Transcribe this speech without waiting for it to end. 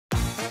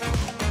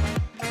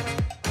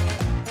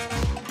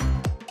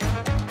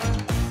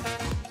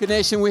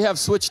KiddNation, we have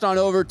switched on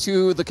over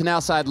to the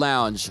Canal Side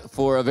Lounge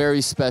for a very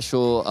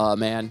special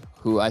man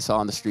who I saw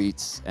on the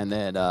streets, and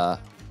then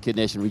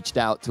KiddNation reached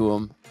out to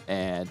him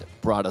and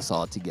brought us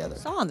all together.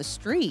 Saw on the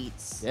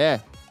streets? Yeah.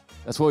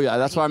 That's where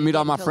I meet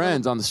all my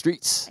friends on the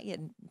streets. I get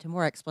into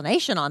more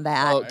explanation on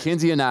that. Well,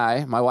 Kinsey and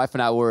I, my wife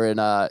and I, were in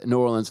New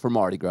Orleans for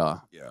Mardi Gras.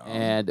 Yeah.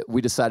 And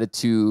we decided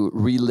to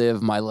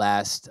relive my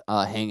last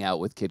hangout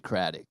with Kid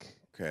Kraddick.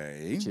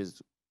 Okay. Which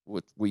is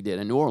what we did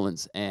in New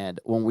Orleans. And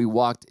when we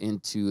walked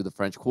into the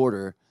French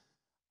Quarter,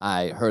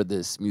 I heard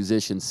this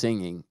musician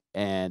singing,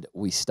 and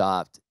we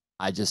stopped.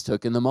 I just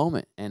took in the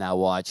moment, and I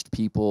watched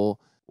people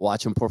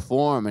watch him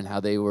perform, and how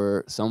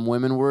some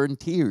women were in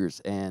tears,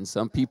 and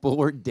some people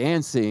were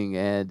dancing,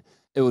 and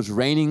it was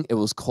raining, it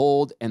was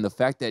cold, and the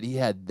fact that he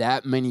had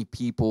that many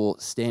people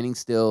standing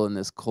still in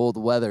this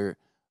cold weather,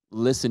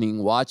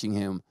 listening, watching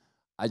him,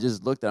 I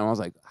just looked at him, I was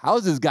like, how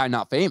is this guy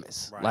not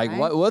famous? Right.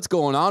 Like, what's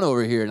going on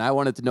over here? And I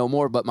wanted to know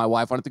more, but my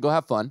wife wanted to go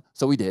have fun,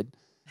 so we did.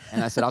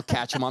 And I said, I'll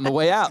catch him on the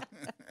way out.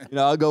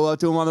 I'll go up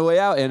to him on the way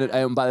out,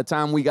 and by the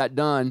time we got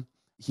done,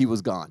 he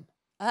was gone.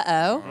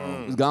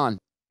 Uh-oh. He was gone.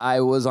 I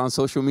was on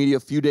social media a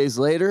few days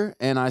later,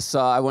 and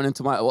I went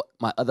into my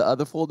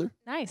other folder.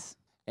 Nice.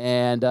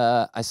 And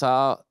I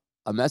saw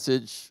a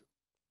message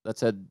that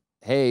said,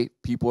 hey,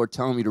 people are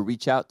telling me to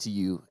reach out to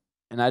you.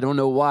 And I don't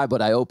know why,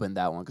 but I opened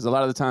that one, because a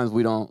lot of the times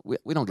we don't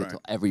get to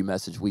every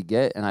message we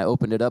get. And I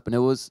opened it up, and it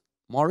was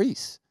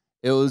Maurice.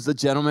 It was the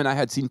gentleman I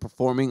had seen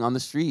performing on the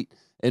street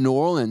in New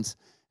Orleans.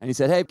 And he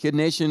said, hey,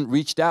 KiddNation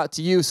reached out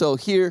to you. So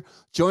here,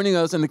 joining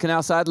us in the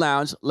Canal Side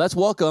Lounge, let's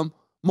welcome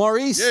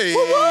Maurice. Yeah.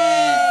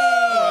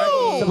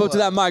 Step up to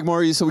that mic,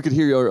 Maurice, so we could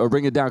hear you, or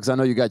bring it down, because I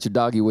know you got your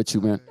doggy with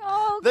you, man.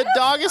 Oh, the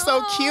dog is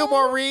so cute,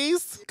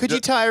 Maurice. Could you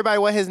tell everybody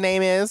what his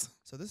name is?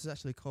 So this is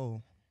actually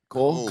Cole.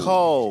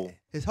 Cole.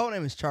 His whole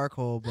name is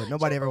Charcoal, but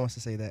nobody ever wants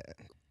to say that.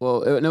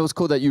 Well, and it was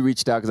cool that you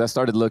reached out, because I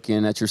started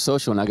looking at your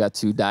social, and I got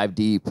to dive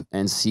deep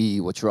and see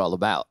what you're all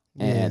about.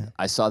 Yeah. And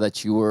I saw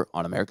that you were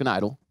on American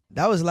Idol.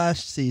 That was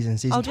last season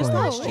 20. Just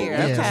last year.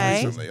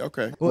 Yeah.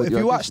 Okay. Well, if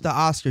you watched the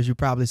Oscars, you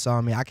probably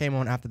saw me. I came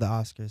on after the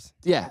Oscars.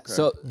 Yeah. Okay.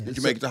 So did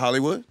you make it to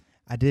Hollywood?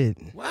 I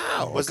did.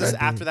 Wow. Was this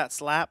after that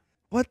slap?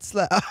 What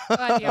slap?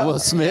 Will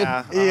Smith?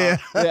 Yeah. Yeah.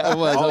 Yeah, it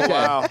was. Oh, okay.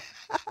 wow.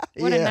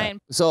 What a night.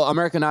 So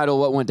American Idol,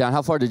 what went down?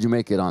 How far did you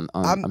make it on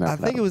American Idol? I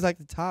think it was like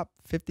the top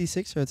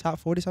 56 or the top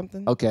 40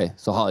 something. Okay,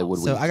 so Hollywood.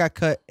 So I got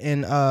cut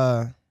in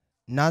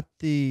not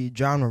the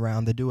genre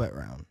round, the duet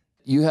round.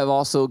 You have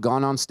also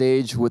gone on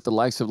stage with the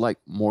likes of like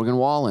Morgan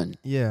Wallen.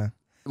 Yeah.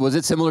 Was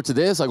it similar to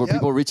this? Like, were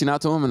people reaching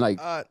out to him and like?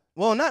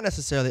 Well, not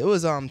necessarily. It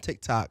was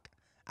TikTok.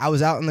 I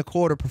was out in the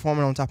quarter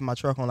performing on top of my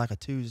truck on like a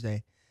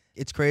Tuesday.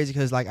 It's crazy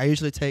because like I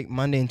usually take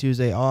Monday and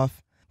Tuesday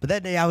off, but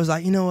that day I was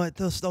like, you know what,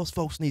 those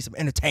folks need some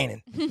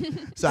entertaining.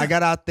 So I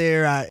got out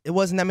there. It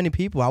wasn't that many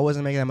people. I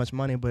wasn't making that much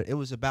money, but it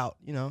was about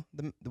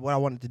what I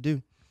wanted to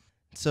do.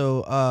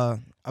 So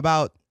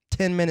about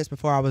 10 minutes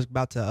before I was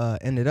about to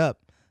end it up,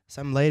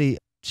 some lady,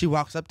 she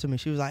walks up to me.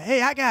 She was like,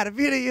 hey, I got a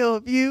video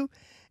of you,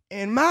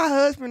 and my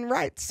husband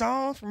writes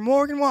songs for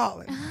Morgan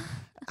Wallen.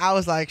 I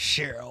was like,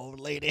 sure, old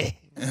lady.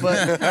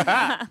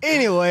 But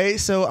anyway,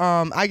 so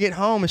I get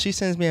home, and she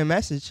sends me a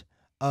message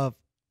of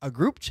a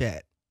group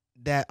chat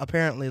that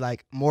apparently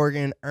like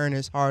Morgan,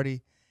 Ernest,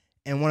 Hardy,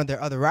 and one of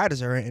their other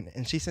writers are in.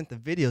 And she sent the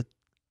video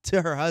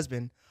to her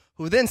husband,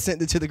 who then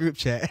sent it to the group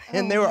chat.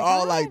 And they were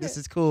all like, this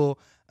is cool,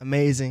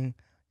 amazing,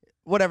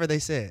 whatever they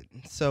said.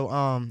 So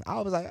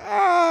I was like,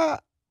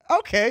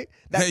 okay.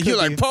 You're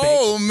like,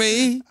 pull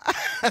me.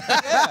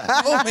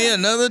 Pull me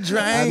another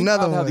drink.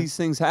 Another one. How these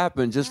things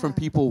happen just from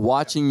people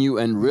watching you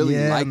and really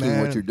liking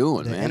what you're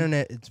doing, man. The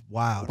internet, it's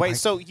wild. Wait,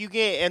 so you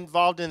get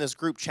involved in this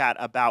group chat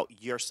about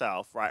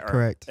yourself, right?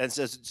 Correct. And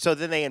so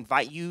then they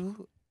invite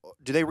you.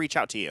 Do they reach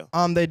out to you?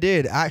 They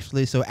did,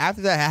 actually. So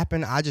after that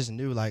happened, I just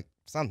knew like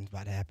something's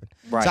about to happen.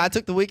 Right. So I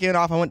took the weekend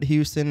off. I went to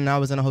Houston, and I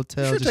was in a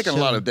hotel. You're taking a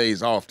lot of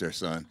days off there,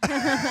 son.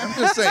 I'm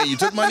just saying, you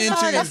took Monday and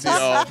Tuesday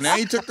off. Now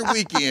you took the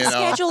weekend off.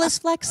 Schedule is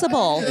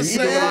flexible. You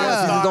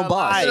don't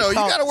buy. You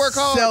got to work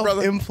hard,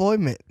 brother.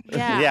 Self-employment.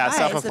 Yeah,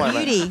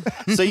 self-employment. It's a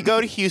beauty. So you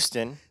go to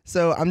Houston.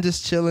 So I'm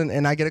just chilling,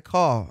 and I get a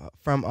call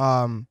from,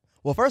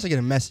 well, first I get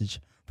a message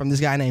from this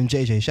guy named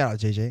JJ. Shout out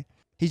JJ.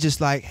 He's just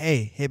like,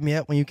 hey, hit me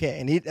up when you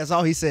can. And that's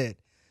all he said.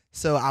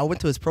 So I went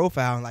to his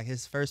profile, and like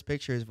his first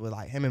pictures were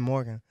like him and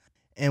Morgan.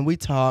 And we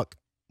talk.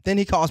 Then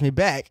he calls me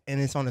back,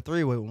 and it's on the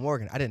three-way with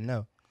Morgan. I didn't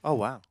know. Oh,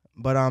 wow.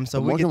 But so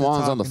we Morgan get to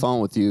Wallen's talking. on the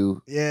phone with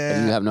you. Yeah.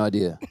 And you have no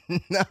idea.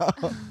 No.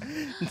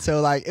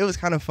 So like it was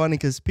kind of funny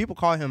because people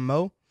call him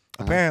Mo.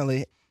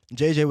 Apparently,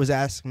 JJ was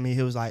asking me.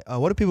 He was like,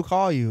 "What do people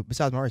call you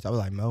besides Maurice?" I was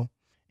like, "Mo,"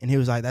 and he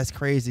was like, "That's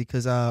crazy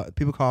because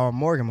people call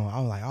Morgan Mo."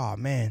 I was like, "Oh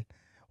man,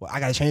 well I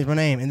gotta change my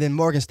name." And then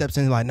Morgan steps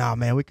in and like, "Nah,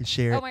 man, we can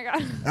share it." Oh my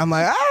god. I'm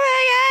like, "Oh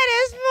my god,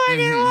 it's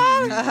Morgan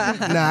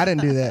Wallen." Nah, I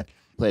didn't do that.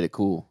 Played it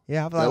cool.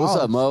 Yeah, I was like, what's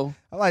up, Mo?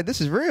 I'm like,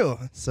 this is real.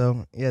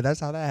 So yeah, that's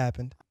how that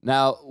happened.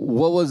 Now,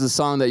 what was the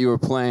song that you were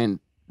playing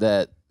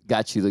that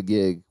got you the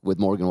gig with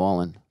Morgan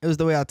Wallen? It was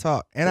the way I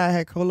talk, and I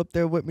had Cole up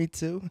there with me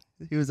too.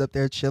 He was up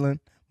there chilling,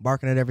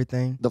 barking at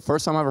everything. The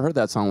first time I ever heard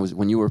that song was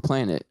when you were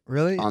playing it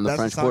Really? on the That's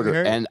French song you Quarter.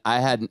 heard? And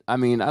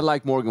I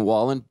like Morgan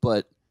Wallen,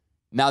 but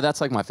now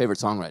that's like my favorite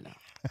song right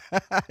now.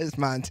 It's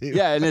mine too.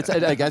 Yeah, and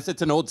I guess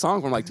it's an old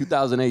song from like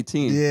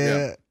 2018.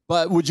 Yeah.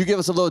 But would you give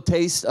us a little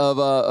taste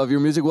of your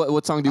music?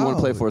 What song do you want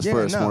to play for us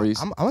first, no,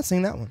 Maurice? I'm gonna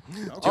sing that one.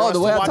 Oh, the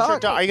way I Watch your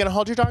talk. dog. Are you gonna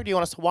hold your dog? Do you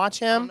want us to watch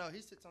him? No,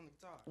 he sits on the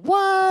guitar.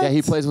 What? Yeah,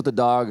 he plays with the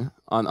dog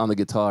on the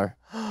guitar.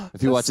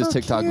 If you watch his so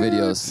TikTok cute.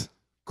 videos,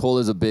 Cole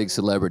is a big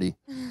celebrity.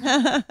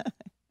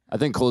 I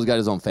think Cole's got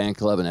his own fan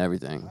club and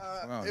everything.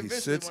 Wow, he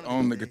sits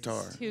on the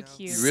guitar. Too cute.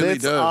 He really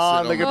Sits does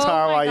on sit the on the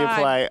guitar Oh my while God.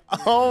 you play.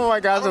 Oh my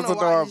gosh, I don't that's know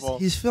why adorable.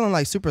 He's feeling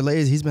like super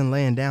lazy. He's been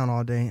laying down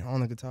all day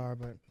on the guitar,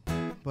 but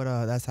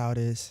that's how it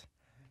is.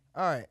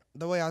 All right,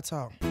 the way I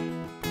talk.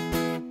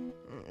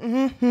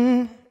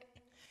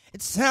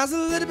 It sounds a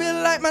little bit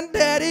like my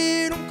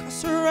daddy. Don't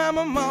cuss around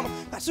my mama.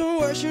 That's a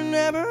word you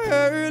never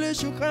heard. It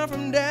should come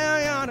from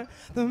down yonder.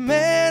 The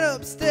man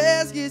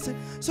upstairs gets it,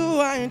 so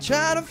I ain't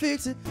trying to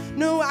fix it.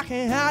 No, I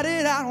can't hide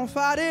it. I don't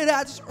fight it.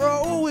 I just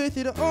roll with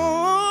it.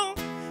 Oh,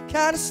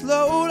 kinda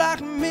slow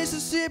like a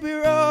Mississippi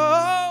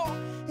roll.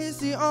 It's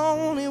the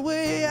only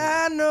way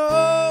I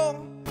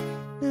know.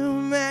 No,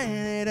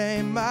 man, it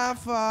ain't my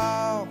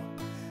fault.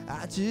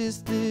 I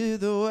just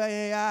live the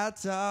way I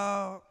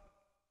talk.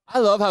 I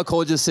love how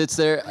Cole just sits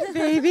there.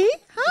 Baby,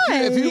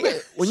 hi.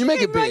 When you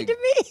make it Right big, to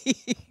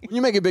me. when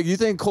you make it big, you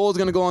think Cole's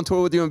gonna go on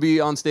tour with you and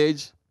be on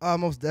stage?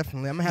 Most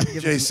definitely. I'm gonna have to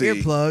give him some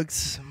JC.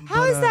 earplugs.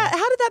 How is that?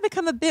 How did that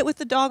become a bit with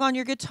the dog on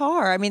your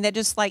guitar? I mean, that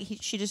just like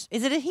she just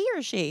is it a he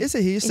or she? It's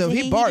a he. Is So it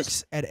he He barks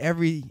just- at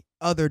every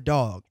other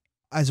dog,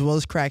 as well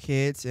as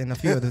crackheads and a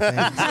few other things.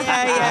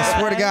 Yeah. I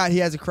swear to God, he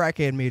has a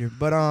crackhead meter.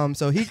 But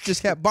so he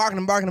just kept barking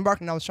and barking and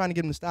barking. And I was trying to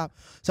get him to stop.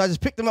 So I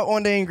just picked him up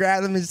one day and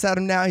grabbed him and sat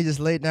him down. He just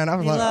laid down. I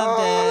was He like, loved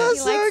oh, it. that's He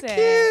so likes cute.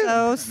 it.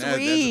 So That's the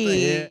sweet.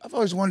 thing. I've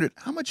always wondered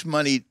how much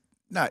money,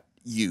 not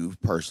you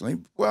personally,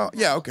 well,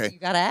 yeah, okay. You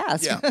gotta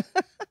ask. Yeah.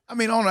 I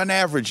mean, on an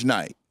average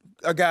night,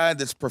 a guy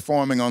that's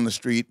performing on the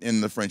street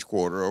in the French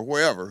Quarter or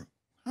wherever,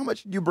 how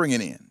much you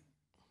bringing in?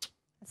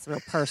 It's real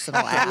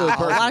personal. Real Al.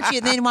 personal.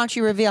 Why don't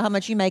you reveal how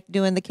much you make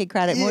doing the Kid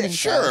Craddick Yeah, morning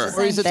sure. show? It's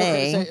Or the is same it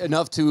okay to thing.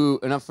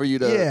 say enough for you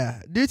to?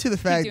 Yeah, due to the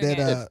fact doing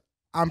that it.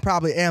 I'm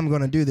probably am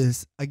going to do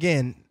this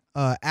again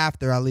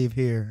after I leave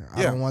here.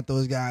 I Yeah. don't want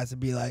those guys to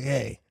be like,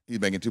 hey,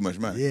 He's making too much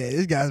money. yeah,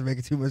 this guy's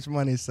making too much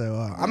money. So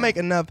I make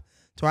enough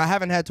to where I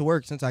haven't had to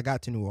work since I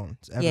got to New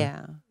Orleans. Ever.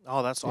 Yeah.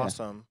 Oh, that's Yeah.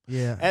 awesome.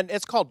 Yeah. And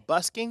it's called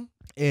busking.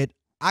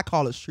 I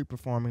call it street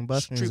performing.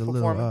 Busking is Street a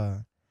little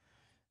performing?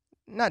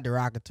 not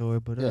derogatory,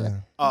 but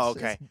Yeah. Oh,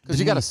 okay. Because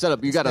you got to set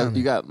up. You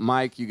got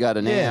Mike. You got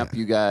an Yeah. amp.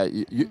 You got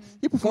he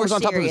performs More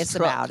on top of his serious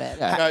truck. about it.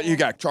 Yeah. You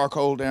got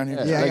charcoal down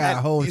here? Yeah, I got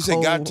a whole You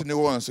said got cold- to New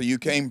Orleans, so you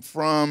came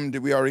from,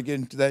 did we already get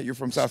into that? You're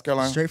from South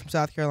Carolina? straight from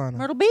South Carolina.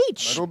 Myrtle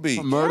Beach. Myrtle Beach.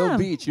 From Myrtle Yeah.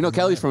 Beach. You know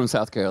Kelly's from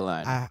South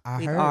Carolina. I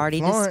We've heard already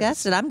Florence.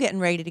 discussed it. I'm getting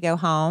ready to go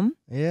home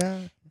Yeah.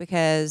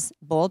 because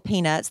boiled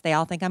peanuts, they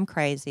all think I'm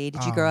crazy.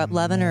 Did you grow Oh, up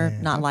loving or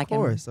man. not Of liking?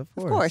 course, of Of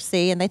course. course.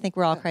 See, and they think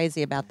we're all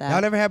crazy about that.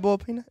 Y'all never had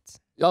boiled peanuts?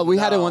 Oh, we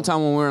had it No. one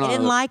time when we were I on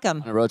didn't like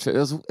on them. a road trip. It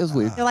was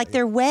weird. They're like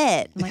they're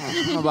wet. I'm like, I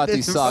don't know about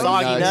these It's soggy,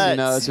 soggy nuts. nuts. You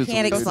know, it's just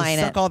Can't weird. explain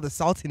Suck it. all the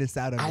saltiness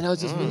out of it. I know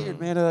it's just weird,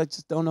 man. I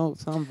just don't know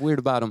something weird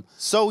about them.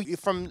 So you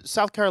from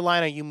South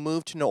Carolina, you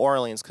moved to New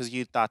Orleans because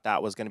you thought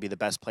that was going to be the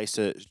best place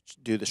to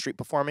do the street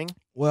performing.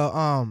 Well,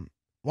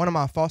 one of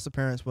my foster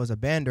parents was a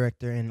band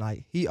director, and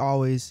like he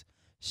always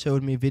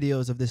showed me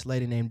videos of this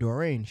lady named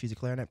Doreen. She's a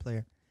clarinet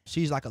player.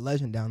 She's like a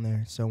legend down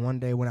there. So one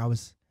day when I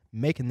was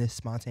making this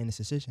spontaneous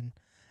decision,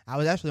 I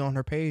was actually on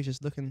her page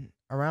just looking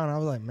around. I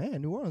was like,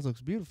 man, New Orleans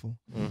looks beautiful.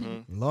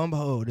 Mm-hmm. Lo and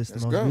behold, it's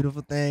Let's the most go.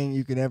 beautiful thing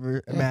you could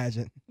ever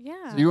imagine.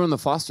 Yeah. So you were in the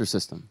foster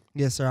system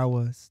Yes, sir, I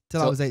was.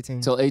 Till I So- was 18.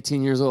 until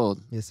 18 years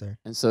old, Yes, sir.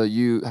 and so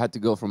you had to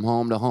go from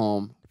home to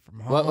home.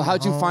 From Well, home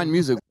how'd to you find home.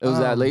 music? It was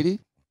that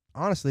lady.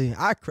 Honestly,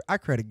 I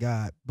credit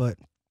God, but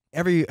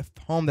every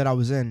home that I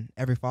was in,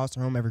 every foster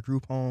home, every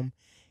group home,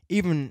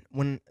 even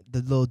when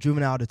the little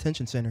juvenile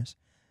detention centers,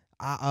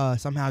 I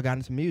somehow got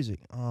into music.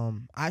 I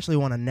actually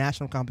won a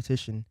national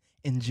competition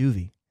in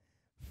juvie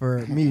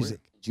for music.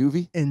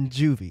 Juvie. In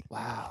juvie.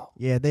 Wow.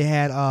 Yeah, they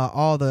had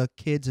all the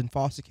kids in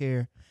foster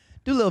care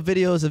do little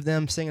videos of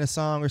them singing a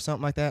song or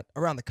something like that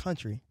around the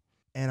country.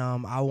 And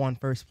I won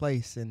first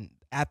place. And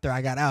after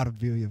I got out of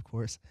juvie, of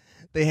course,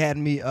 they had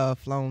me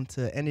flown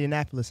to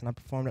Indianapolis, and I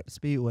performed at the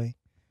Speedway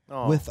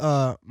Oh. with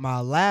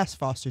my last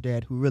foster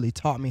dad, who really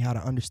taught me how to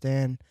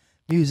understand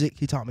music.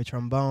 He taught me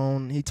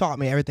trombone. He taught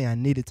me everything I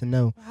needed to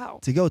know Wow.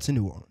 to go to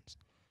New Orleans.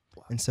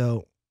 And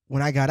so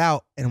when I got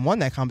out and won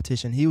that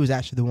competition, he was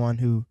actually the one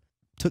who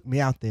took me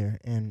out there.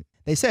 And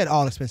They said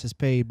all expenses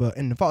paid, but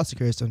in the foster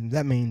care system,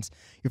 that means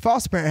your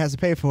foster parent has to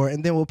pay for it,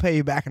 and then we'll pay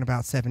you back in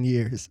about 7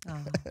 years. Oh.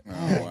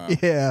 Oh, wow.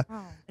 Yeah.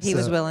 He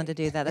was So- willing to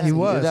do that. That's He good.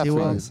 was. That He for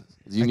was.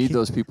 You need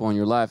those people in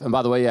your life. And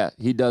by the way, yeah,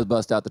 he does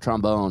bust out the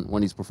trombone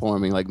when he's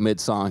performing, like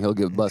mid-song. He'll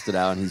get busted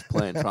out, and he's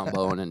playing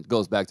trombone and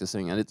goes back to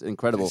singing. It's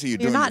incredible. See you You're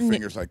doing not your in-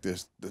 fingers like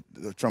this.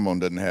 The trombone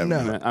doesn't have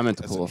No. it. I meant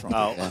to That's a pull.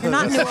 trombone. Oh. You're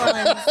not in New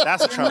Orleans.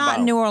 That's a You're not in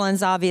trombone. New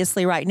Orleans,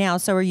 obviously, right now.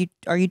 So are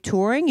you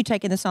touring? You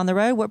taking this on the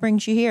road? What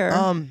brings you here?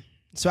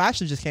 So I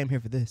actually just came here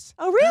for this.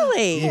 Oh,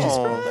 really? Yeah.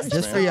 Oh,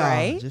 Just for man. y'all.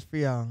 Right. Just for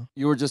y'all.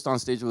 You were just on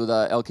stage with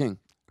El King.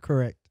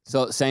 Correct.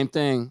 So same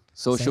thing,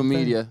 social Same thing.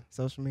 media.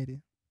 Social media.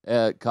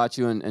 Caught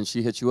you and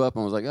she hit you up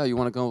and was like, "Oh, you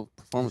want to go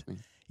perform with me?"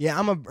 Yeah,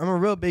 I'm a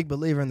real big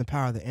believer in the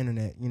power of the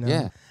internet. You know.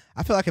 Yeah.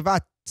 I feel like if I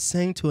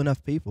sing to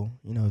enough people,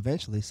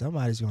 eventually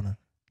somebody's gonna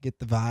get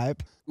the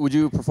vibe. Would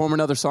you perform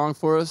another song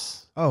for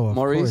us? Oh, of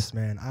Maurice? course,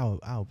 man. I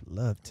would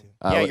love to.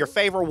 Yeah, your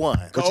favorite one.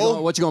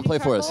 what you gonna play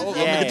for us? Oh,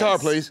 Yes. on the guitar,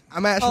 please.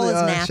 I'm actually is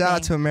shout napping.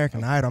 out to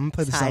American Idol. I'm gonna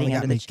play the He's song that hiding got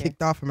under me the chair.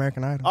 kicked off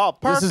American Idol. Oh,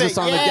 perfect. This is a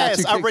song that got yes,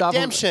 you a kicked off.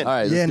 redemption. All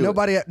right, let's yeah, do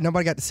it.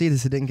 nobody got to see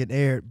this. It didn't get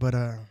aired, but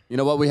You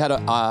know what? We had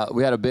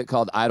a bit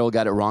called Idol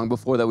Got It Wrong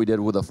before that we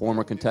did with a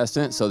former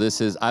contestant. So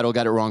this is Idol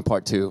Got It Wrong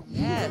Part 2.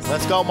 Yes.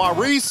 Let's go,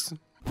 Maurice.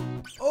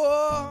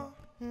 oh,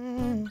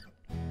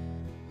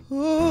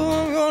 ooh,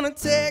 I'm gonna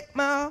take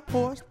my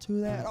horse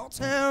to that old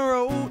town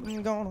road.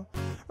 I'm gonna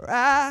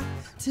ride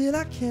till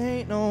I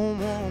can't no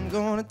more. I'm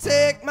gonna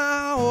take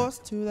my horse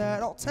to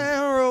that old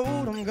town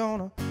road. I'm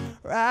gonna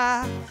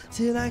ride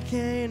till I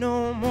can't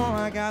no more.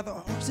 I got the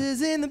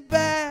horses in the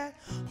back,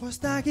 horse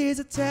stock is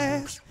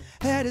attached.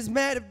 Head is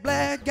matted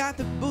black, got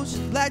the bushes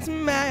black to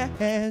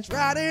match.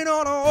 Riding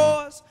on a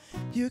horse,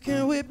 you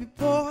can whip your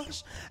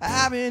Porsche.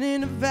 I've been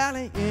in the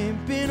valley,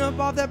 ain't been up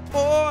off that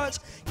porch.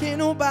 Can't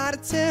nobody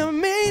tell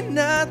me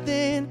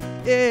nothing,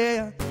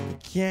 yeah. You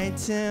can't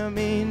tell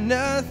me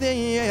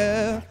nothing,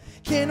 yeah.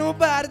 Can't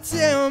nobody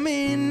tell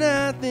me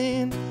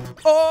nothing,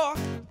 oh,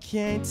 you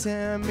can't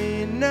tell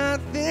me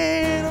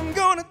nothing. I'm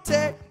gonna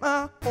take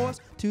my horse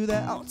to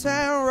that old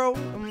town road.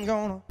 I'm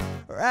gonna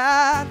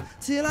ride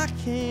till I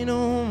can't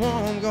no more.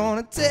 I'm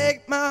gonna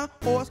take my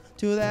horse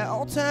to that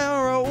old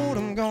town road.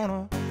 I'm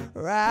gonna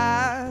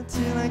ride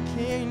till I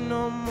can't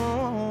no more.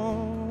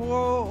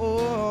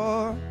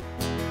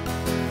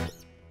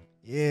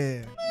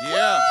 Yeah.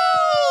 Yeah.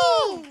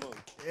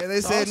 Yeah, they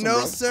That's said awesome, no,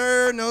 bro.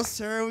 sir, no,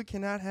 sir. We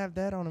cannot have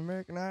that on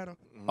American Idol.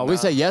 Oh, we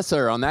say yes,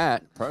 sir, on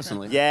that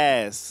personally.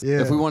 Yes.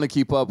 Yeah. If we want to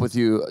keep up with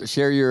you,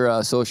 share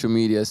your social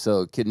media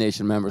so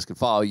KiddNation members can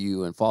follow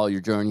you and follow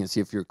your journey and see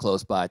if you're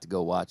close by to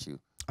go watch you.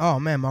 Oh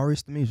man,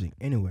 Maurice the Music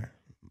anywhere.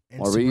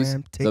 Maurice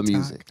Instagram, the TikTok.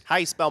 Music. How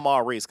you spell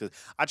Maurice? Because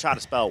I tried to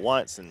spell it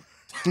once and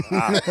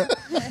I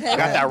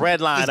got that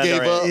red line Just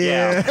under gave up. it.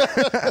 Yeah.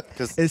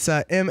 It's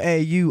Maurice,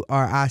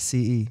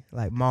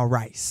 like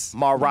Maurice.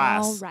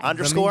 Maurice. Maurice.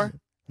 Underscore?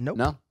 Nope.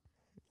 No,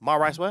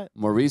 Maurice what?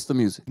 Maurice the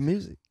Music.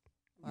 Music.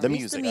 The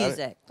Maurice music. The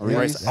music.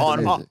 Maurice That's On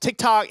the Music.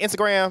 TikTok,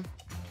 Instagram.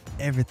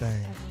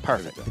 Everything.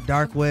 Perfect. The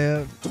dark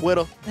web.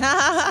 Twitter.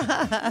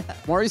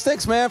 Maurice,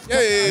 thanks, man. Yeah,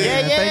 yeah, yeah. Yeah,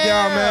 yeah. Thank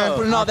y'all, man.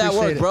 Putting all I that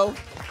work, appreciate it. bro.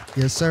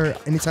 Yes, sir.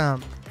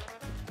 Anytime.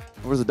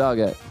 Where's the dog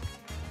at?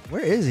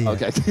 Where is he?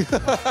 Okay.